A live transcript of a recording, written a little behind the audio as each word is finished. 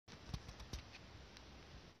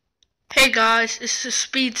Hey guys, it's the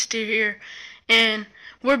Speedster here, and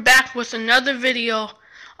we're back with another video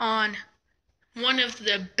on one of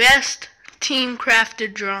the best team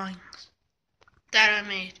crafted drawings that I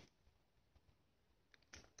made.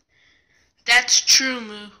 That's true,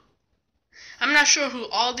 Moo. I'm not sure who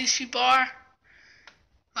all these people are.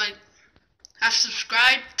 Like, I've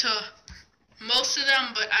subscribed to most of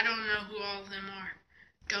them, but I don't know who all of them are.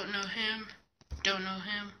 Don't know him. Don't know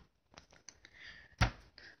him.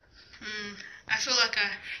 I feel like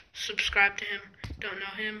I subscribed to him. Don't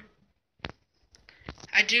know him.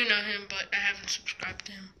 I do know him, but I haven't subscribed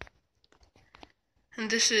to him. And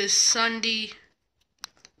this is Sunday,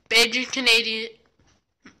 Beijing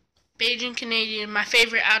Canadian, my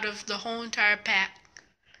favorite out of the whole entire pack.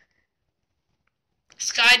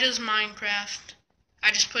 Sky does Minecraft. I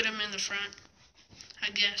just put him in the front, I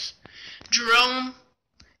guess. Jerome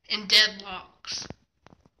and Deadlocks.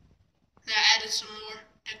 I added some more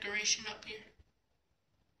decoration up here.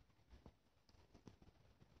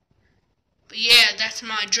 But yeah, that's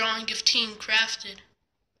my drawing of Team Crafted.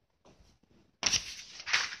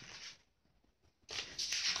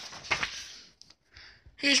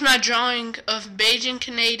 Here's my drawing of Beijing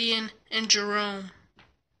Canadian and Jerome,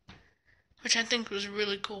 which I think was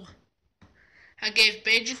really cool. I gave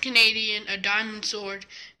Beijing Canadian a diamond sword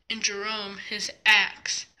and Jerome his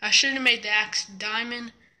axe. I should have made the axe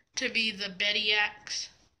diamond to be the Betty axe,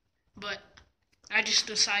 but I just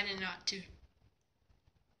decided not to.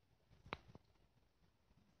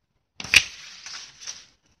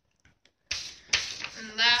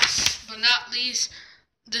 And last but not least,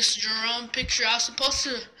 this Jerome picture. I was supposed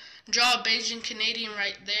to draw a Beijing Canadian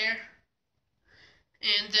right there,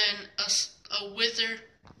 and then a wither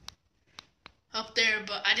up there,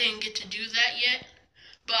 but I didn't get to do that yet.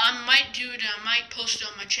 But I might do it, I might post it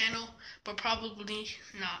on my channel, but probably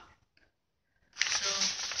not.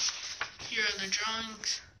 So, here are the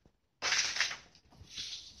drawings.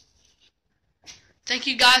 Thank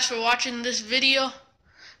you guys for watching this video.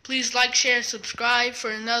 Please like, share, subscribe for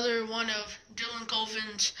another one of Dylan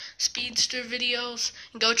Colvin's Speedster videos.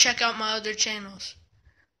 And go check out my other channels.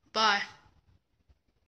 Bye.